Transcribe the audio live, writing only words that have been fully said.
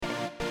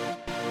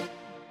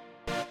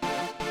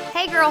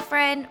Hey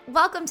girlfriend,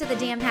 welcome to the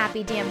Damn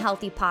Happy, Damn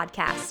Healthy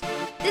podcast.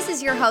 This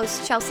is your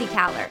host, Chelsea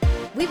Caller.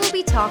 We will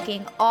be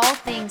talking all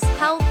things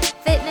health,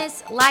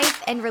 fitness,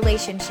 life, and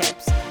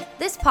relationships.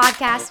 This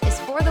podcast is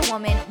for the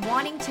woman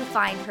wanting to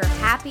find her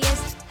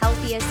happiest,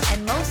 healthiest,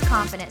 and most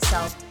confident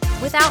self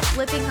without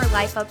flipping her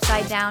life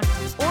upside down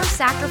or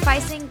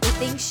sacrificing the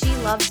things she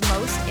loves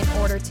most in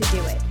order to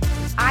do it.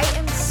 I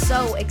am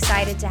so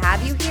excited to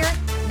have you here.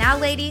 Now,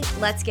 lady,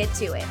 let's get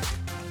to it.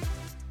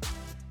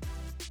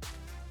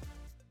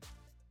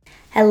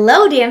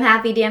 Hello, Damn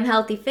Happy, Damn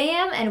Healthy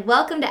fam, and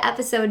welcome to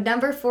episode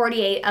number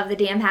 48 of the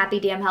Damn Happy,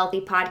 Damn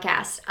Healthy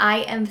podcast. I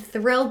am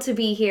thrilled to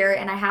be here,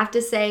 and I have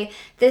to say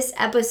this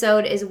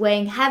episode is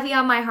weighing heavy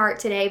on my heart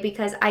today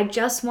because I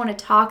just want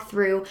to talk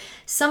through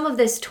some of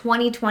this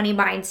 2020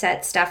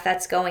 mindset stuff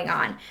that's going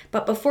on.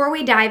 But before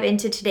we dive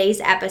into today's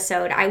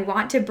episode, I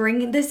want to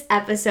bring this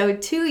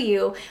episode to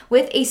you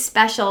with a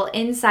special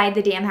Inside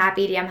the Damn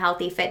Happy, Damn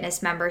Healthy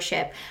fitness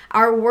membership.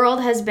 Our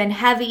world has been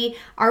heavy,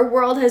 our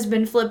world has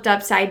been flipped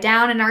upside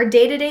down, and our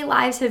day-to-day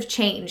lives have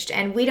changed,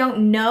 and we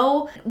don't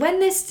know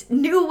when this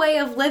new way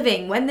of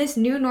living, when this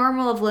new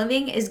normal of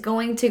living is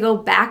going to go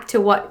back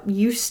to what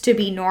used to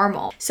be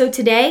normal. So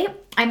today,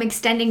 I'm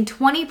extending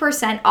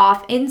 20%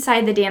 off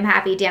Inside the Damn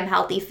Happy, Damn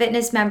Healthy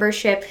fitness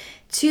membership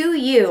to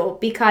you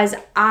because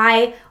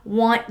I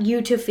want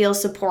you to feel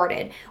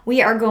supported.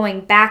 We are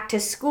going back to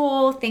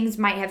school. Things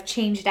might have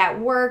changed at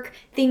work.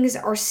 Things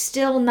are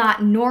still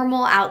not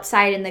normal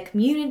outside in the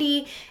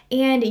community,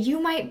 and you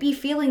might be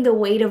feeling the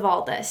weight of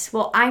all this.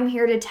 Well, I'm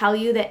here to tell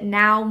you that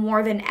now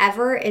more than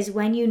ever is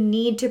when you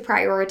need to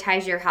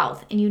prioritize your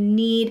health, and you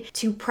need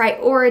to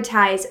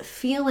prioritize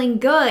feeling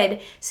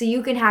good so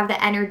you can have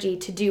the energy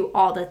to do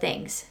all the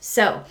things.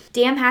 So,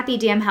 Damn Happy,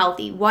 Damn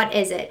Healthy, what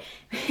is it?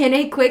 In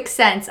a quick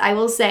sense, I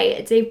will say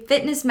it's a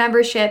fitness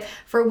membership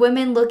for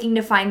women looking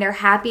to find their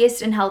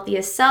happiest and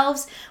healthiest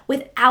selves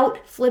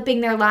without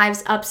flipping their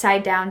lives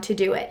upside down to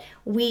do it.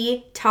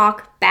 We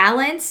talk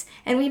balance,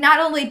 and we not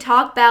only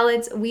talk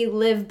balance, we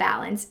live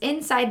balance.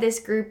 Inside this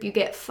group, you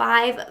get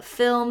 5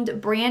 filmed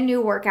brand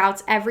new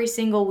workouts every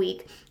single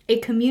week. A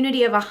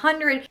community of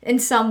 100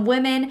 and some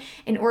women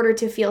in order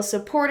to feel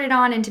supported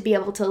on and to be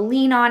able to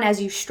lean on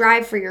as you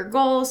strive for your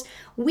goals,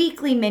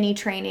 weekly mini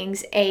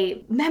trainings,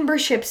 a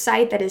membership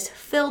site that is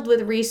filled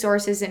with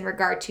resources in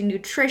regard to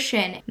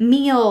nutrition,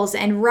 meals,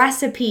 and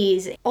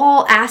recipes,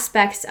 all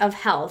aspects of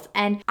health.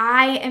 And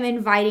I am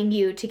inviting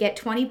you to get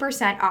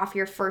 20% off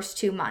your first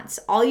 2 months.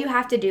 All you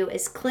have to do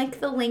is click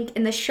the link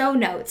in the show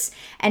notes,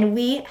 and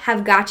we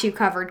have got you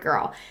covered,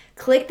 girl.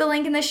 Click the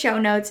link in the show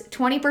notes,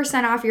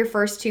 20% off your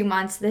first 2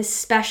 months. This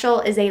special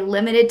is a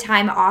limited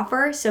time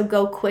offer, so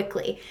go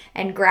quickly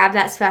and grab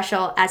that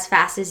special as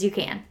fast as you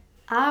can.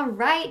 All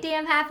right,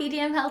 Damn Happy,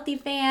 Damn Healthy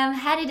fam,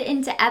 headed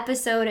into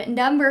episode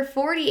number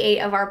 48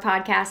 of our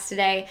podcast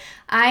today.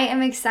 I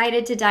am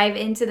excited to dive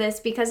into this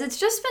because it's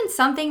just been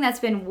something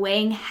that's been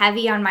weighing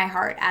heavy on my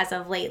heart as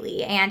of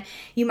lately. And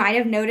you might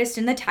have noticed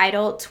in the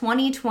title,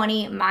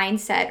 2020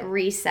 Mindset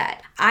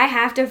Reset. I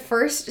have to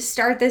first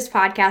start this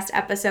podcast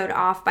episode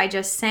off by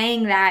just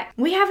saying that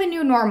we have a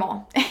new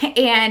normal.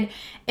 And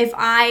if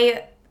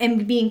I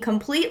am being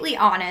completely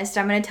honest,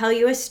 I'm going to tell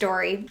you a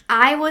story.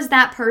 I was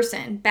that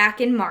person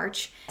back in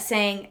March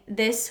saying,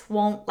 this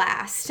won't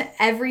last.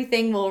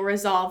 Everything will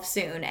resolve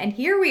soon. And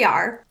here we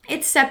are.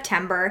 It's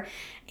September.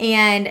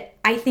 And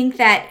I think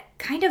that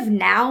kind of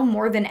now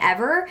more than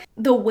ever,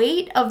 the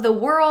weight of the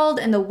world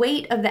and the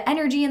weight of the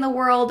energy in the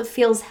world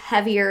feels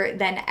heavier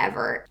than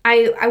ever.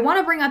 I want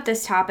to bring up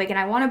this topic and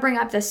I want to bring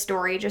up this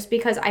story just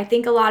because I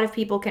think a lot of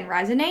people can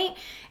resonate,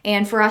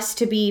 and for us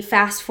to be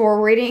fast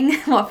forwarding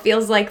what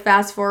feels like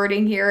fast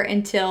forwarding here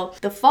until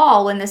the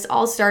fall when this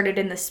all started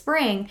in the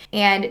spring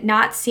and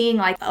not seeing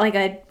like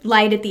a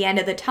light at the end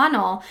of the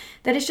tunnel,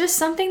 that is just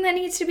something that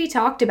needs to be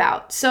talked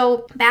about.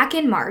 So back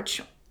in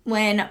March,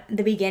 when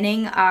the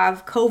beginning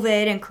of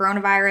COVID and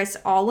coronavirus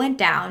all went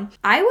down,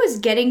 I was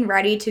getting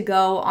ready to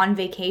go on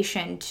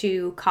vacation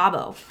to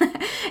Cabo.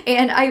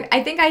 And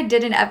I think I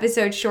did an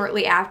episode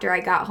shortly after I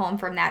got home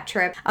from that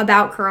trip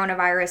about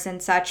coronavirus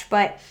and such,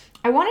 but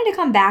I wanted to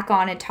come back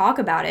on and talk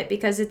about it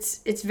because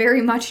it's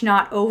very much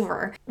not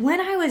over. When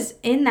I was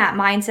in that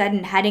mindset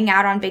and heading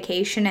out on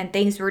vacation and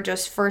things were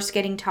just first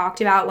getting talked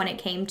about when it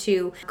came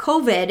to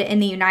COVID in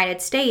the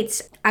United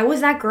States, I was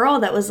that girl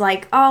that was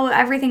like, oh,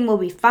 everything will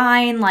be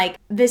fine. Like,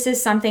 this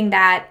is something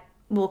that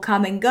will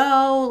come and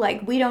go.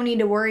 Like, we don't need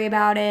to worry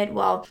about it.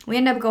 Well, we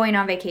end up going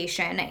on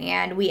vacation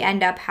and we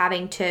end up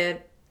having to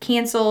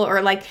cancel,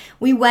 or like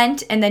we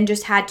went and then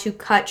just had to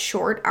cut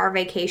short our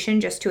vacation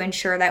just to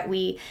ensure that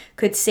we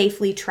could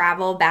safely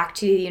travel back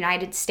to the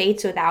United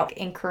States without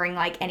incurring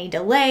like any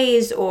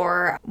delays,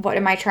 or what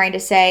am I trying to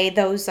say,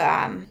 those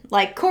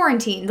like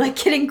quarantined, like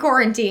getting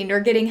quarantined or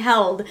getting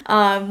held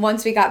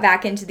once we got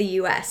back into the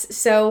US.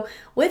 So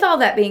with all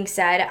that being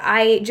said,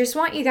 I just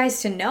want you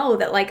guys to know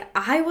that like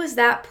I was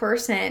that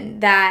person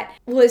that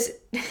was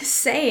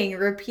saying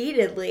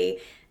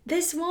repeatedly,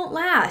 this won't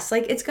last.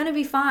 Like, it's going to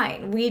be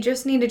fine. We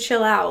just need to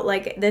chill out.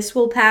 Like, this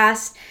will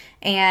pass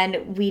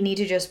and we need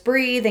to just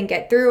breathe and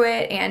get through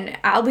it. And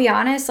I'll be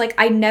honest, like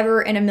I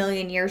never in a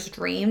million years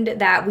dreamed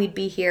that we'd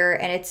be here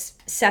and it's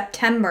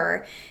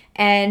September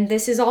and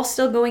this is all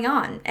still going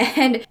on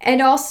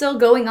and all still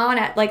going on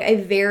at like a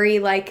very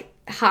like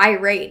high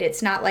rate.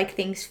 It's not like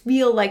things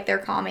feel like they're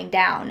calming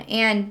down.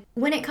 And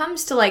when it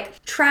comes to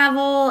like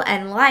travel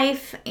and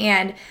life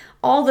and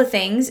all the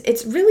things,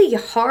 it's really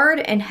hard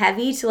and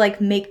heavy to like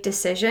make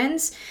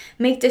decisions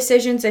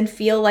and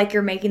feel like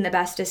you're making the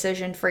best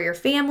decision for your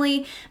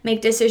family, make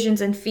decisions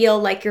and feel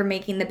like you're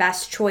making the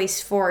best choice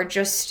for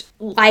just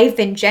life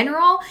in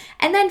general,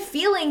 and then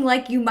feeling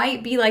like you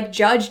might be like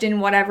judged in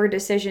whatever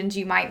decisions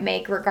you might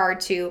make regard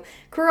to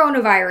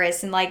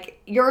coronavirus. And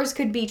like yours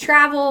could be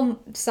travel,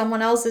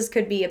 someone else's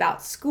could be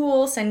about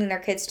school, sending their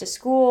kids to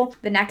school,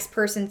 the next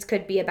person's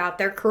could be about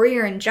their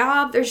career and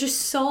job. There's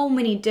just so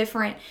many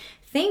different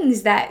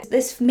things that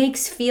this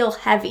makes feel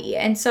heavy.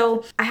 And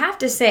so I have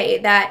to say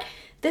that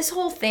this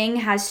whole thing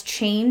has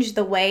changed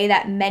the way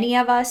that many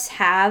of us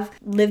have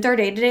lived our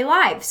day-to-day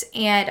lives.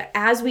 And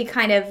as we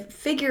kind of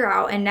figure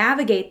out and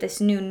navigate this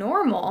new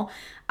normal,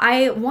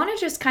 I want to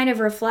just kind of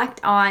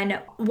reflect on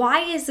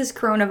why is this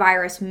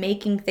coronavirus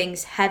making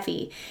things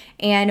heavy,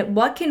 and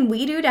what can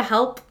we do to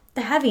help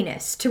the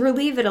heaviness, to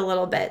relieve it a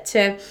little bit,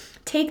 to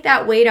take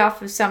that weight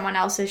off of someone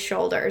else's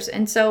shoulders.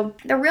 And so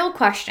the real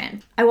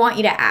question I want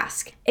you to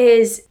ask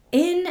is,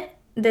 in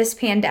this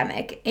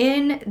pandemic,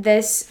 in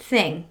this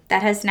thing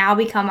that has now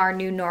become our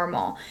new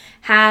normal,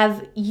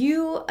 have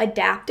you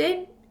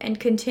adapted and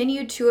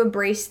continued to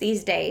embrace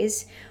these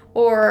days,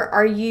 or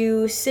are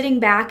you sitting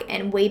back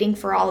and waiting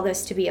for all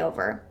this to be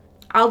over?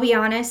 I'll be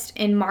honest,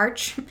 in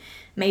March,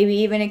 maybe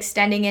even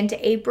extending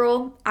into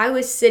April, I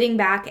was sitting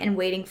back and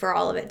waiting for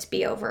all of it to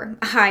be over.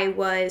 I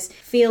was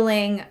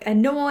feeling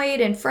annoyed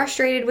and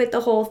frustrated with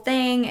the whole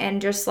thing, and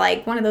just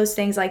like one of those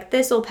things like,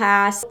 this will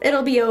pass,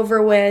 it'll be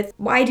over with.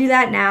 Why do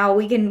that now?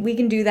 We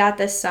can do that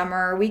this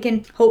summer. We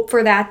can hope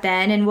for that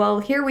then. And well,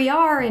 here we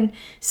are, and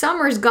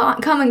summer's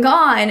come and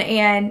gone,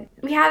 and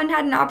we haven't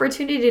had an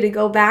opportunity to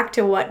go back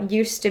to what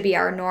used to be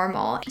our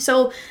normal.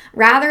 So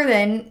rather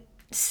than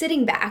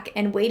sitting back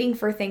and waiting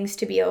for things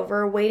to be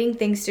over, waiting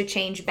things to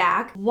change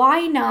back,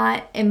 why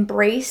not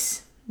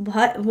embrace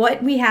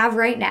what we have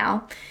right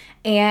now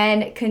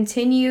and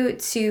continue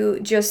to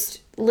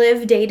just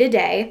live day to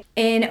day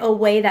in a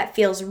way that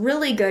feels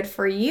really good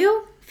for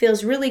you,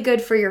 feels really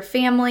good for your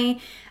family,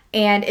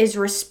 and is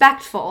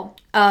respectful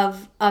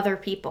of other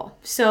people.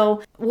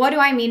 So what do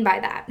I mean by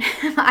that?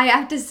 I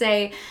have to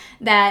say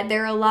that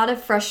there are a lot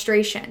of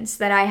frustrations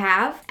that I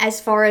have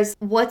as far as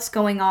what's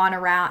going on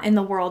around in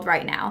the world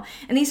right now.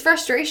 And these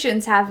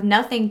frustrations have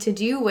nothing to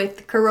do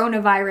with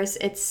coronavirus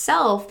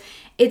itself.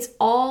 It's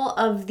all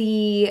of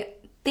the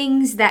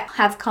things that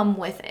have come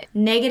with it.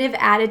 Negative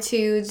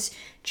attitudes,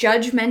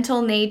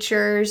 judgmental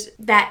natures,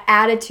 that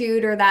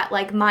attitude or that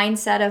like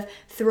mindset of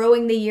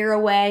throwing the year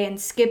away and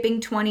skipping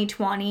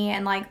 2020,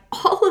 and like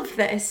all of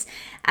this,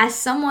 as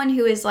someone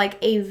who is like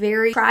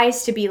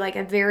tries to be like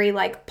a very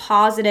like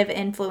positive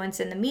influence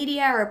in the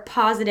media or a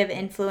positive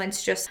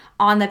influence just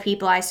on the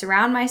people I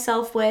surround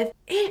myself with,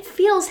 it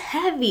feels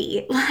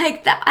heavy.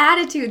 Like the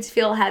attitudes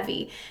feel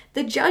heavy.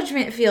 The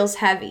judgment feels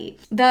heavy.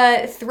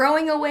 The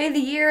throwing away the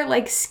year,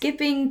 like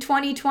skipping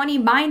 2020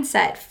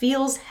 mindset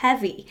feels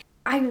heavy.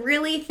 I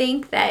really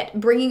think that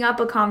bringing up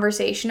a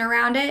conversation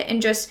around it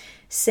and just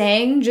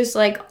saying just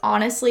like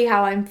honestly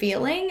how I'm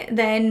feeling,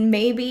 then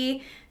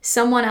maybe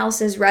someone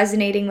else is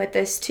resonating with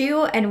this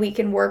too, and we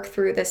can work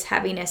through this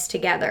heaviness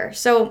together.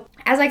 So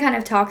as I kind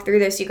of talk through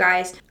this, you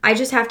guys, I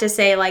just have to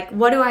say, like,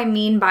 what do I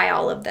mean by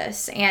all of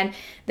this and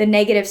the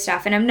negative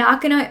stuff? And I'm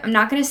not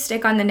gonna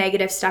stick on the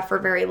negative stuff for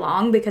very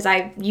long, because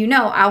I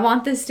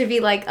want this to be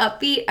like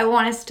upbeat. I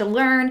want us to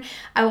learn.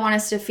 I want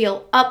us to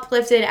feel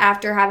uplifted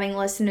after having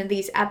listened to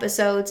these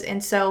episodes.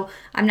 And so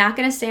I'm not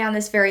gonna stay on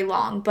this very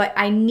long, but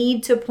I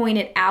need to point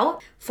it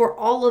out for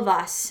all of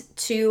us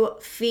to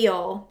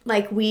feel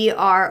like we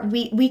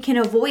can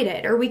avoid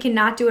it, or we can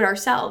not do it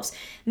ourselves.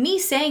 Me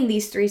saying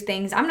these three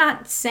things, I'm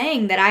not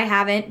saying that I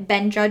haven't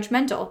been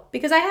judgmental,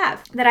 because I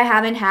have. That I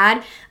haven't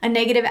had a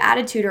negative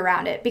attitude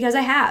around it, because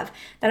I have.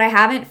 That I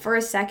haven't for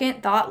a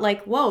second thought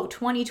like, whoa,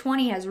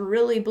 2020 has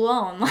really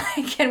blown.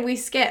 Like, can we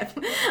skip?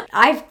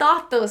 I've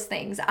thought those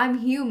things. I'm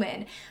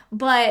human.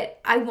 But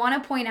I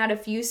want to point out a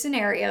few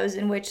scenarios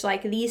in which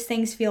like these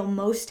things feel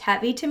most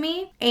heavy to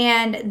me,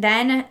 and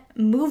then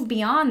move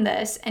beyond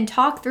this and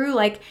talk through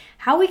like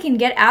how we can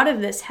get out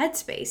of this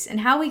headspace and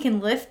how we can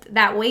lift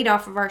that weight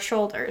off of our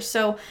shoulders.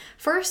 So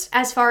first,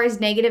 as far as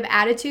negative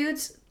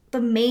attitudes,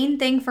 the main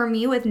thing for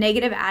me with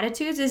negative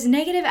attitudes is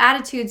negative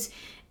attitudes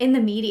in the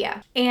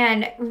media,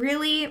 and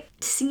really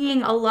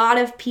seeing a lot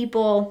of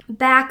people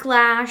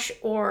backlash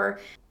or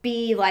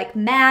be like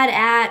mad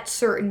at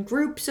certain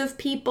groups of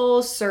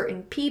people,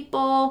 certain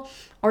people,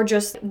 or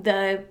just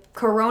the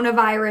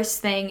coronavirus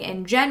thing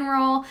in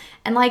general,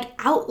 and like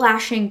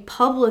outlashing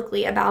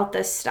publicly about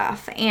this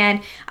stuff.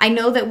 And I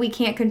know that we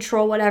can't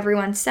control what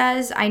everyone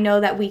says. I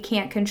know that we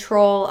can't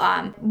control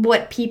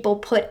what people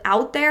put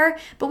out there,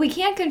 but we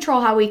can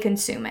control how we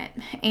consume it.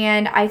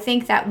 And I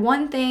think that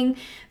one thing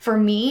for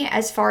me,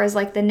 as far as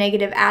like the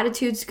negative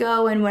attitudes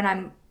go, and when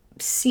I'm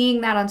seeing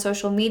that on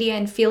social media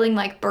and feeling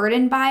like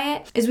burdened by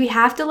it, is we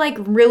have to like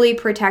really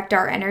protect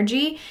our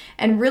energy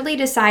and really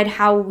decide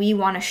how we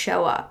want to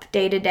show up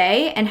day to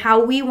day and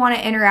how we want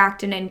to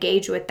interact and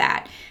engage with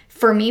that.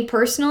 For me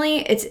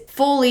personally, it's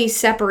fully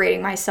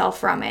separating myself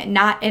from it,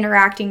 not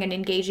interacting and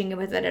engaging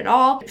with it at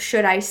all.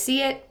 Should I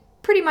see it,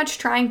 pretty much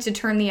trying to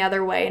turn the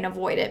other way and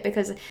avoid it,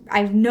 because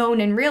I've known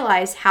and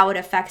realized how it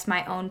affects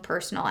my own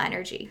personal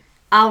energy.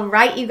 All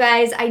right, you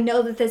guys, I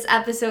know that this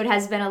episode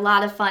has been a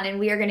lot of fun and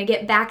we are going to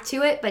get back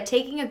to it, but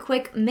taking a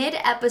quick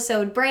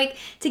mid-episode break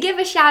to give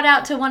a shout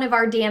out to one of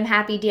our Damn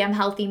Happy, Damn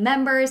Healthy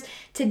members.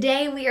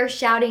 Today we are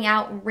shouting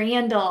out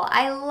Randall.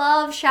 I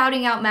love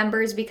shouting out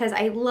members because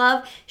I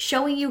love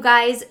showing you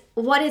guys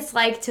what it's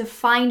like to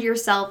find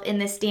yourself in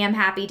this Damn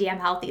Happy, Damn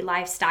Healthy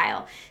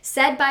lifestyle.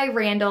 Said by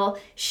Randall,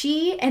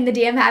 she and the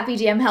Damn Happy,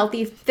 Damn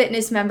Healthy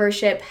fitness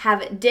membership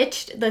have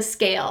ditched the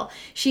scale.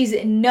 She's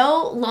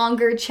no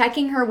longer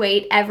checking her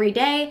weight every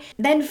day,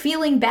 then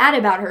feeling bad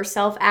about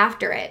herself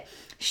after it.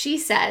 She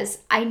says,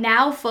 I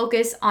now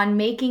focus on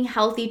making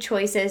healthy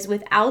choices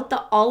without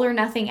the all or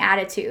nothing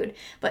attitude,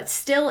 but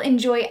still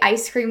enjoy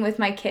ice cream with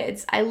my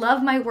kids. I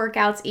love my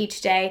workouts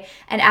each day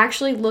and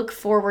actually look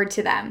forward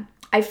to them.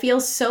 I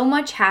feel so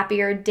much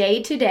happier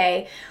day to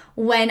day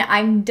when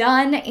I'm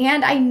done,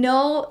 and I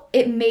know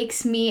it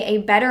makes me a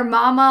better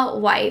mama,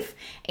 wife,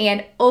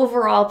 and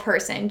overall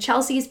person.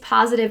 Chelsea's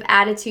positive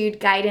attitude,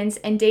 guidance,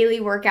 and daily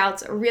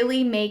workouts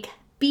really make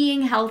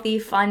being healthy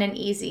fun and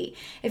easy.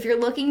 If you're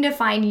looking to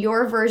find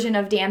your version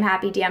of Damn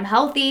Happy, Damn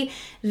Healthy,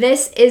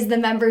 this is the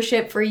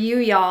membership for you,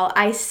 y'all.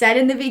 I said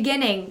in the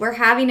beginning, we're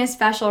having a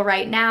special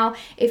right now.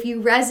 If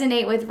you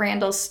resonate with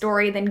Randall's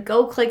story, then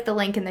go click the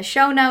link in the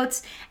show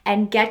notes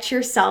and get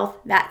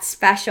yourself that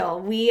special.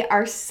 We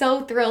are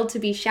so thrilled to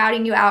be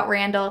shouting you out,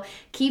 Randall.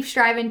 Keep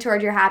striving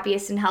toward your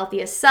happiest and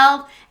healthiest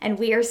self, and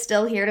we are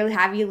still here to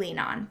have you lean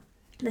on.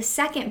 The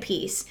second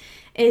piece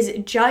is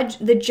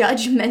the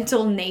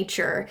judgmental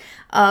nature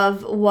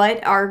of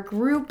what our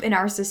group and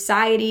our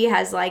society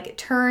has like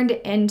turned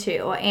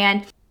into.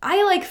 And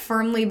I like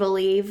firmly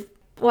believe,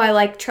 well,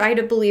 I try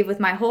to believe with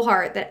my whole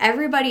heart that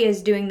everybody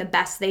is doing the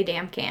best they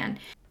damn can,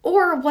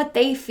 or what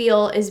they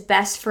feel is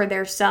best for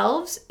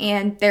themselves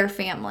and their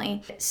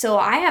family. So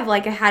I have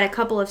had a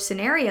couple of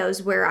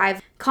scenarios where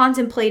I've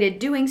contemplated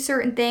doing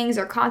certain things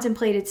or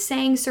contemplated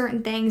saying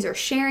certain things or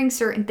sharing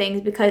certain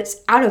things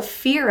because out of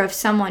fear of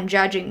someone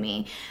judging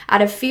me,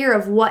 out of fear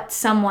of what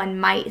someone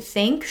might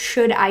think,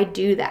 should I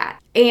do that?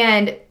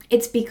 And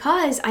it's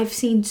because I've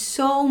seen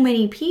so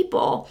many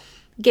people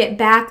get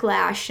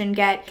backlash and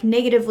get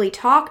negatively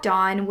talked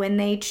on when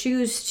they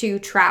choose to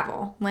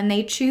travel, when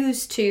they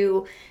choose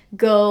to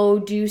go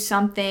do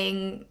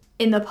something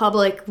in the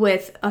public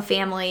with the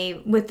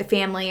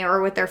family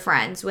or with their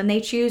friends, when they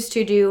choose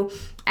to do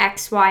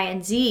X, Y,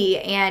 and Z.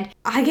 And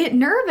I get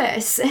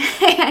nervous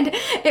and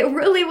it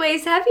really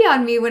weighs heavy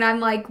on me when I'm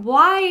like,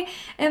 why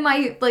am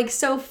I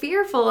so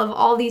fearful of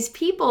all these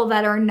people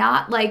that are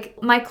not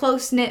my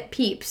close-knit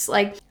peeps?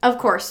 Of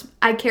course,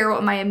 I care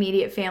what my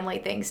immediate family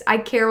thinks. I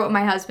care what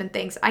my husband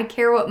thinks. I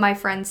care what my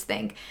friends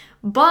think.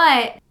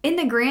 But in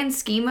the grand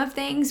scheme of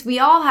things, we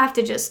all have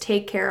to just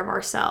take care of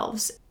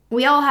ourselves.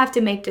 We all have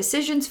to make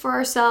decisions for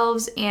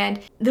ourselves, and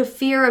the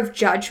fear of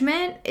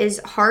judgment is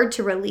hard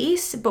to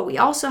release, but we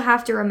also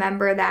have to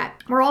remember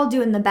that we're all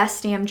doing the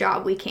best damn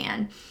job we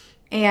can.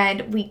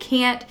 And we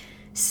can't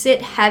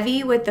sit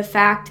heavy with the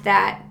fact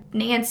that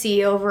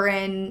Nancy over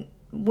in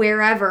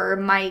wherever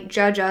might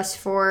judge us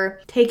for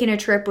taking a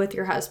trip with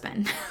your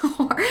husband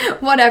or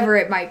whatever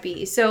it might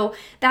be. So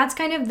that's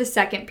kind of the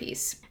second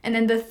piece. And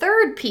then the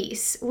third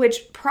piece,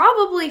 which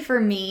probably for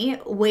me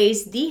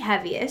weighs the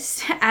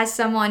heaviest as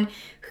someone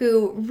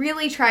who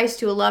really tries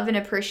to love and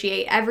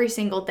appreciate every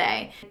single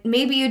day.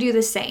 Maybe you do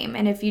the same.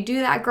 And if you do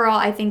that, girl,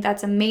 I think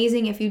that's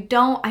amazing. If you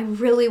don't, I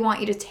really want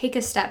you to take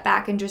a step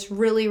back and just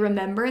really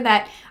remember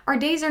that our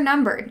days are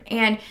numbered.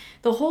 And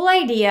the whole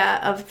idea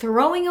of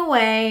throwing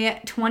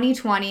away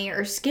 2020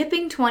 or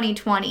skipping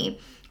 2020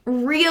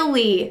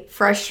 really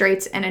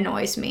frustrates and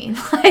annoys me.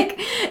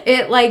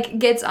 It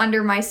gets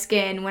under my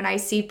skin when I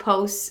see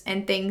posts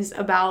and things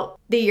about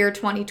the year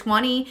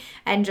 2020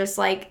 and just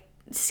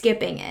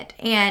skipping it.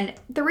 And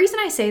the reason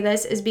I say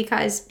this is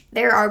because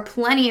there are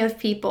plenty of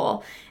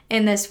people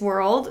in this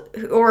world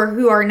or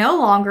who are no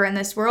longer in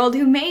this world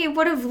who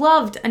would have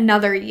loved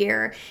another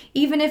year,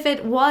 even if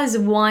it was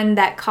one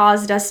that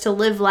caused us to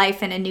live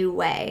life in a new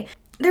way.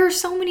 There are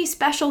so many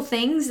special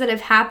things that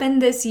have happened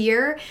this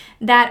year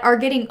that are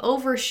getting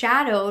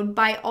overshadowed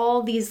by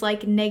all these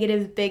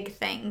negative big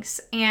things.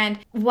 And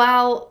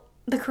while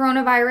the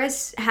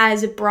coronavirus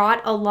has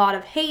brought a lot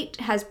of hate,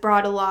 has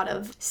brought a lot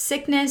of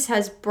sickness,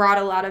 has brought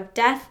a lot of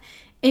death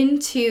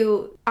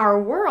into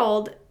our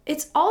world,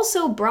 it's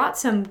also brought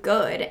some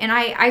good. And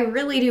I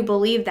really do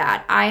believe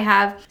that. I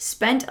have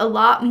spent a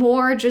lot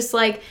more just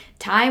like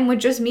time with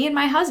just me and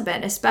my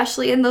husband,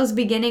 especially in those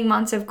beginning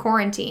months of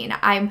quarantine.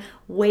 I'm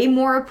way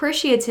more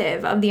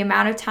appreciative of the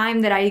amount of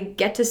time that I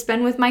get to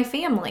spend with my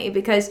family,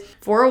 because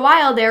for a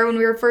while there when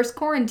we were first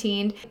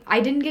quarantined,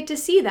 I didn't get to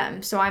see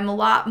them. So I'm a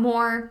lot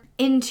more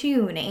in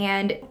tune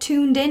and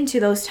tuned into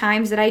those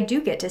times that I do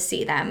get to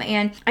see them.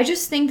 And I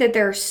just think that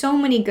there are so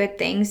many good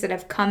things that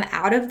have come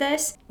out of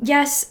this.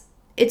 Yes,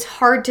 it's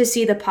hard to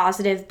see the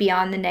positive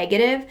beyond the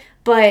negative,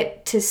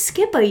 but to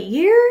skip a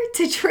year,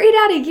 to trade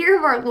out a year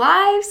of our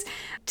lives,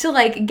 to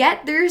like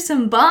get through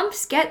some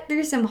bumps, get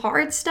through some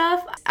hard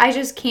stuff, I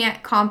just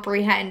can't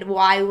comprehend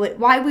why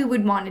we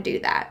would want to do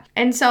that.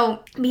 And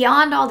so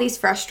beyond all these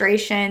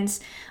frustrations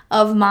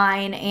of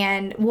mine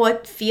and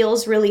what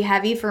feels really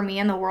heavy for me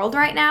in the world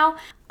right now,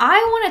 I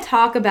want to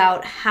talk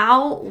about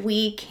how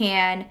we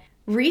can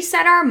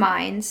reset our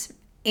minds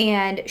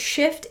and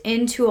shift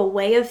into a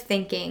way of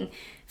thinking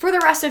for the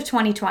rest of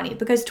 2020,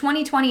 because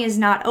 2020 is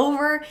not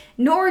over,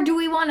 nor do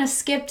we want to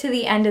skip to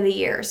the end of the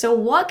year. So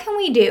what can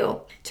we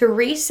do to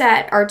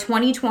reset our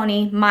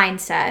 2020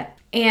 mindset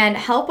and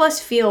help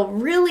us feel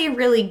really,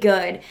 really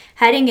good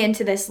heading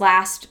into this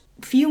last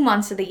few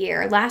months of the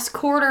year, last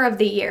quarter of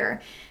the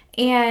year,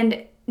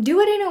 and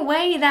do it in a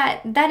way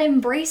that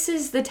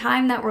embraces the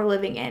time that we're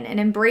living in and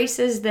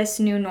embraces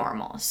this new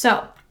normal?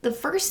 So the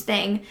first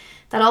thing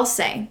that I'll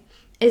say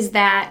is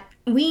that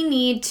we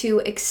need to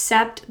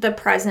accept the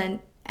present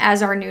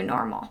as our new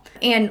normal.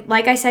 And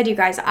like I said, you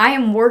guys, I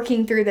am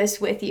working through this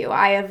with you.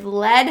 I have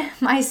led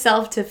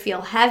myself to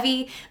feel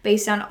heavy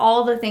based on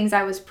all the things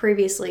I was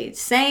previously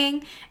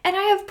saying, and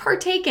I have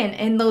partaken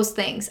in those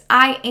things.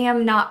 I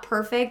am not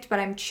perfect, but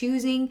I'm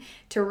choosing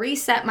to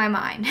reset my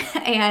mind.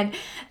 And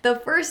the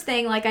first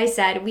thing, like I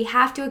said, we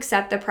have to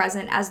accept the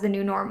present as the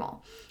new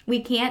normal. We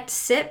can't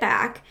sit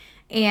back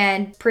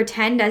and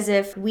pretend as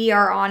if we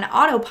are on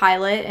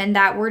autopilot and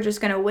that we're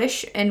just going to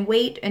wish and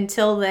wait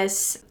until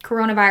this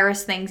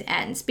coronavirus thing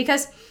ends,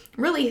 because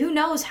really, who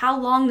knows how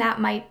long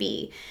that might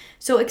be.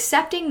 So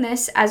accepting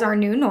this as our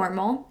new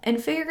normal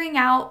and figuring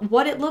out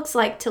what it looks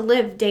like to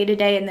live day to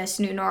day in this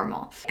new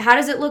normal. How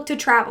does it look to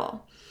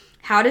travel?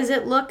 How does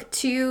it look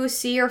to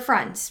see your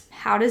friends?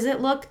 How does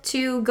it look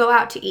to go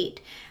out to eat?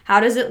 How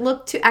does it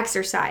look to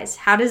exercise?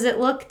 How does it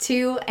look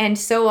to, and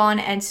so on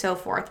and so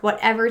forth,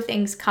 whatever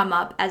things come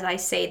up as I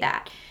say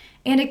that.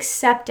 And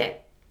accept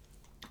it.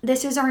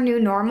 This is our new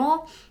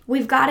normal.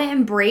 We've got to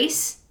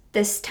embrace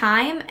this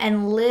time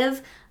and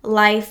live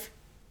life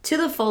to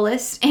the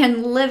fullest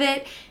and live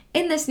it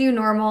in this new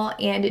normal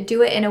and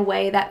do it in a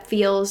way that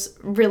feels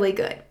really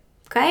good.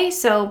 Okay,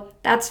 so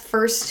that's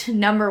first,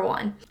 number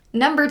one.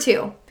 Number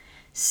two,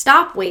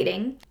 stop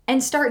waiting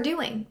and start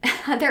doing.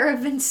 There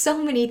have been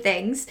so many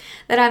things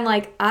that I'm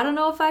like, I don't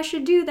know if I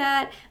should do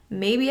that.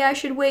 Maybe I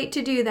should wait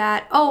to do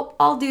that. Oh,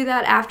 I'll do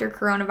that after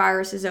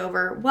coronavirus is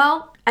over.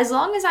 Well, as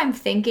long as I'm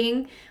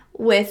thinking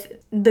with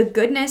the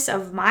goodness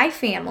of my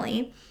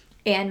family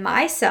and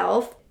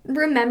myself,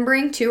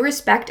 remembering to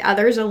respect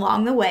others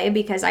along the way,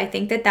 because I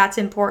think that that's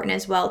important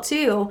as well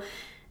too,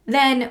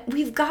 then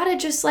we've got to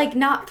just like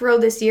not throw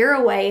this year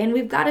away, and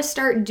we've got to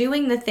start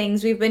doing the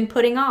things we've been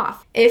putting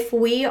off. If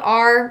we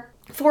are,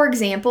 for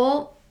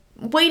example,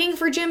 waiting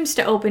for gyms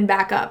to open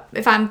back up,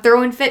 if I'm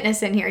throwing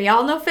fitness in here,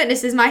 y'all know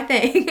fitness is my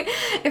thing.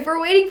 If we're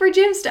waiting for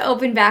gyms to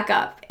open back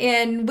up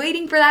and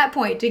waiting for that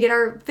point to get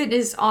our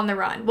fitness on the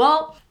run,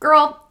 well,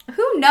 girl,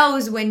 who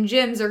knows when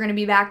gyms are going to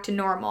be back to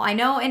normal? I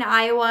know in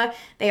Iowa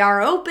they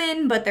are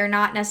open, but they're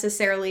not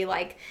necessarily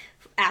like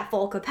at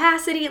full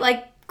capacity.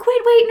 Like,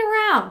 quit waiting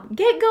around.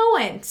 Get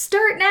going.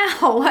 Start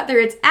now. Whether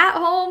it's at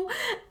home,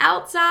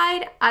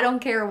 outside, I don't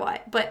care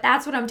what. But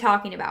that's what I'm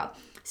talking about.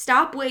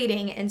 Stop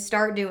waiting and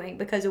start doing,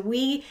 because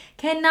we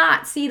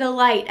cannot see the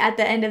light at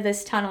the end of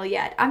this tunnel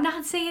yet. I'm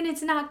not saying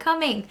it's not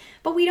coming,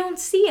 but we don't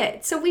see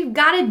it. So we've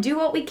got to do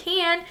what we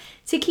can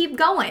to keep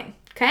going.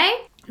 Okay?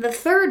 The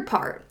third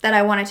part that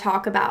I want to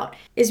talk about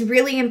is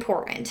really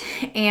important.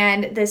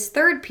 And this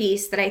third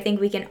piece that I think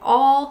we can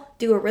all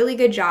do a really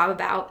good job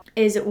about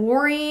is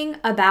worrying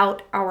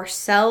about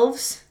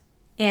ourselves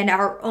and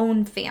our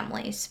own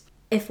families.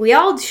 If we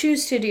all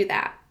choose to do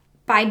that,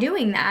 by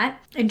doing that,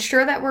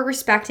 ensure that we're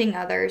respecting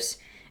others,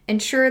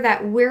 ensure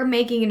that we're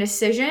making a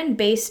decision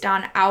based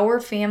on our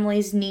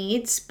family's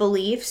needs,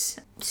 beliefs,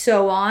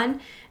 so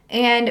on,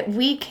 and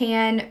we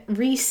can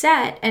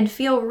reset and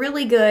feel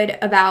really good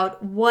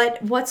about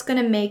what's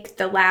going to make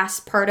the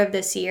last part of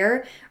this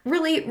year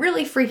really,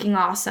 really freaking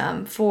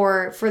awesome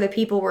for the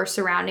people we're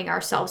surrounding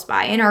ourselves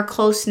by in our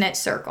close-knit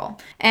circle.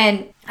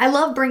 And I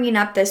love bringing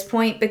up this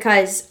point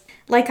because,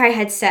 like I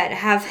had said,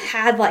 have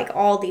had like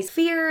all these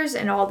fears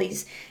and all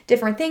these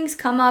different things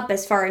come up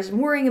as far as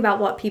worrying about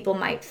what people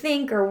might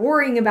think or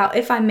worrying about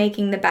if I'm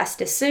making the best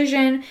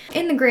decision.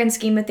 In the grand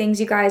scheme of things,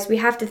 you guys, we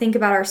have to think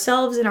about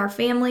ourselves and our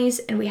families,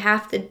 and we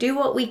have to do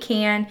what we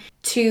can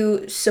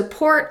to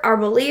support our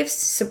beliefs,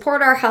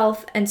 support our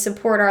health, and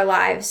support our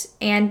lives,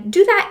 and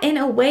do that in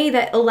a way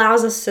that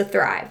allows us to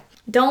thrive.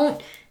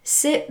 Don't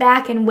sit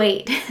back and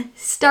wait.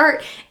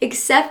 Start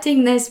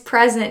accepting this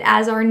present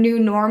as our new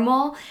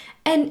normal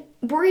and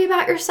worry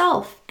about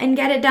yourself and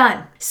get it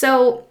done.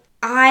 So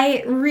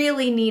I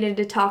really needed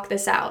to talk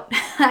this out.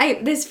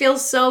 This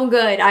feels so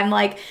good. I'm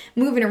like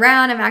moving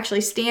around. I'm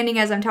actually standing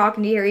as I'm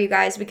talking to you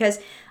guys because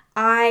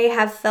I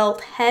have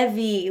felt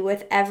heavy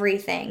with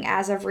everything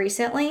as of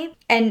recently.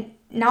 And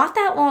not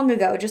that long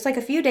ago, just like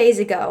a few days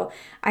ago,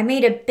 I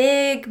made a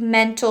big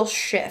mental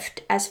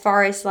shift as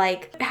far as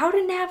like how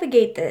to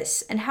navigate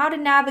this and how to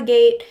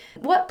navigate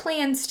what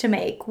plans to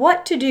make,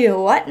 what to do,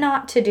 what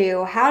not to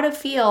do, how to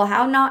feel,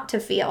 how not to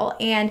feel.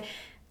 And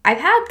I've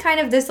had kind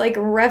of this like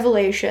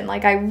revelation,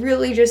 like I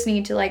really just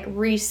need to like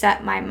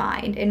reset my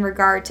mind in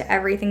regard to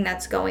everything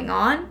that's going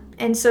on.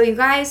 And so you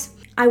guys,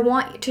 I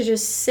want to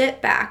just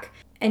sit back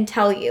and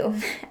tell you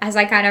as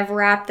I kind of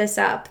wrap this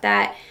up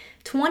that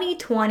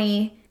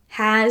 2020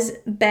 has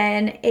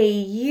been a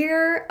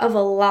year of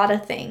a lot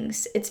of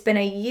things. It's been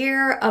a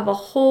year of a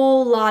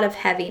whole lot of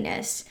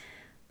heaviness,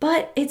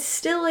 but it's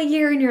still a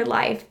year in your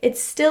life.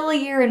 It's still a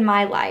year in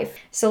my life.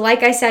 So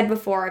like I said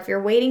before, if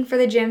you're waiting for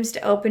the gyms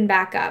to open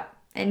back up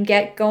and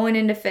get going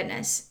into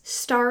fitness,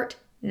 start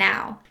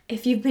now.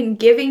 If you've been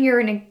giving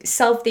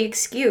yourself the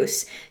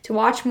excuse to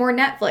watch more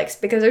Netflix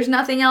because there's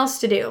nothing else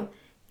to do,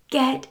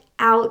 get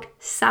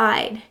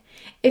outside.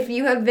 If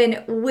you have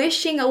been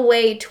wishing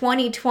away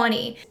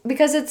 2020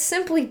 because it's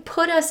simply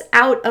put us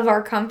out of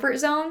our comfort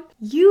zone,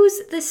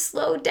 use this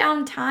slowed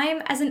down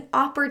time as an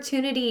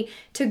opportunity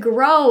to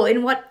grow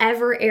in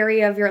whatever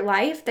area of your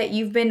life that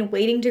you've been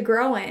waiting to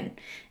grow in.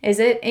 Is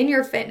it in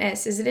your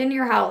fitness? Is it in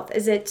your health?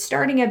 Is it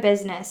starting a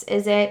business?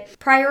 Is it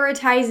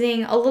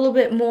prioritizing a little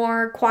bit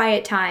more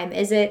quiet time?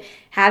 Is it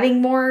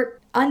having more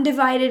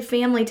undivided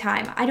family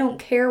time? I don't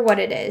care what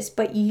it is,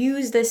 but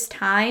use this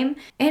time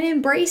and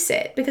embrace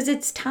it because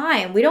it's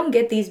time. We don't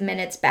get these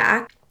minutes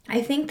back.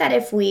 I think that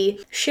if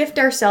we shift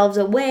ourselves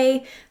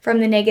away from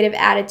the negative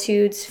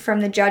attitudes, from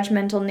the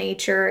judgmental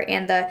nature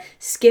and the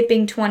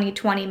skipping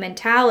 2020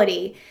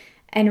 mentality,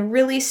 and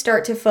really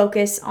start to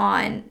focus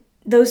on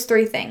those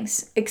three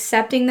things: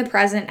 accepting the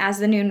present as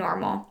the new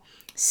normal,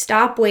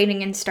 stop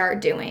waiting and start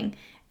doing,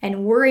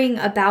 and worrying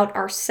about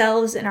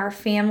ourselves and our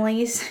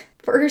families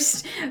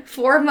first,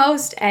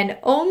 foremost, and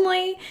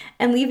only,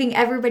 and leaving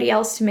everybody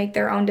else to make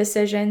their own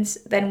decisions,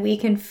 then we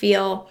can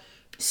feel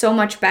so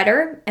much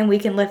better and we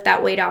can lift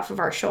that weight off of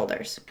our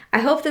shoulders. I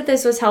hope that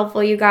this was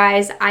helpful, you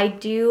guys. I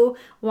do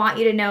want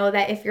you to know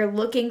that if you're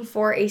looking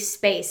for a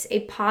space, a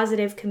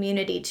positive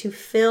community to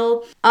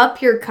fill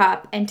up your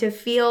cup and to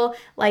feel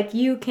like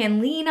you can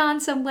lean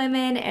on some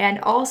women and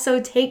also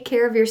take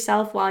care of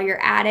yourself while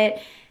you're at it,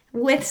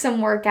 with some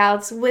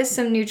workouts, with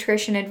some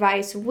nutrition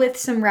advice, with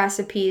some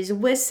recipes,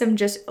 with some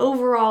just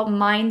overall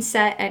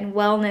mindset and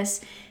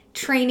wellness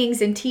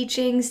trainings and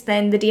teachings,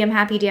 then the Damn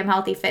Happy, Damn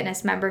Healthy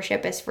Fitness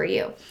membership is for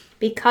you.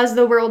 Because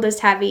the world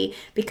is heavy,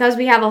 because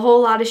we have a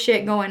whole lot of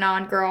shit going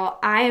on, girl,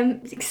 I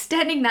am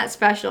extending that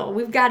special.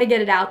 We've got to get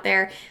it out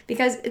there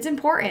because it's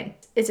important.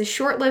 It's a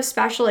short-lived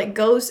special. It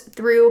goes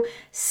through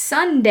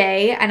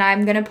Sunday, and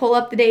I'm going to pull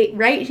up the date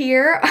right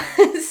here,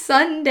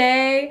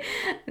 Sunday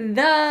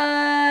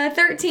the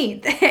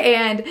 13th,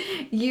 and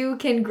you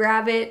can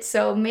grab it.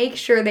 So make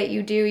sure that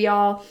you do,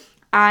 y'all.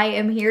 I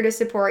am here to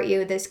support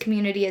you. This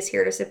community is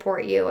here to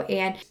support you,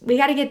 and we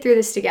got to get through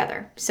this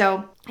together.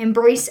 So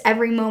embrace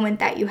every moment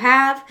that you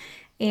have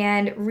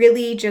and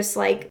really just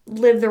like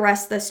live the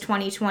rest of this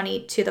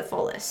 2020 to the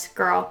fullest.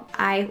 Girl,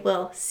 I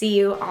will see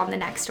you on the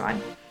next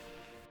one.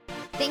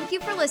 Thank you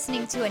for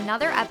listening to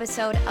another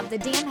episode of the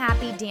Damn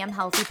Happy, Damn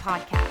Healthy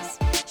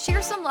podcast.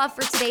 Share some love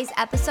for today's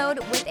episode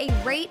with a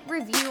rate,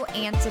 review,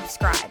 and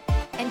subscribe.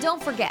 And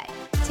don't forget,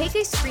 take a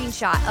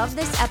screenshot of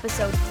this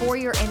episode for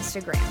your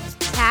Instagram.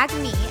 Tag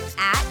me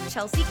at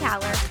Chelsea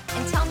Caller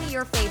and tell me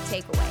your fave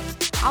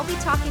takeaway. I'll be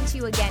talking to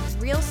you again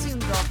real soon,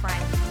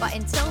 girlfriend. But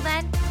until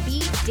then,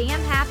 be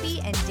damn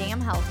happy and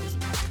damn healthy.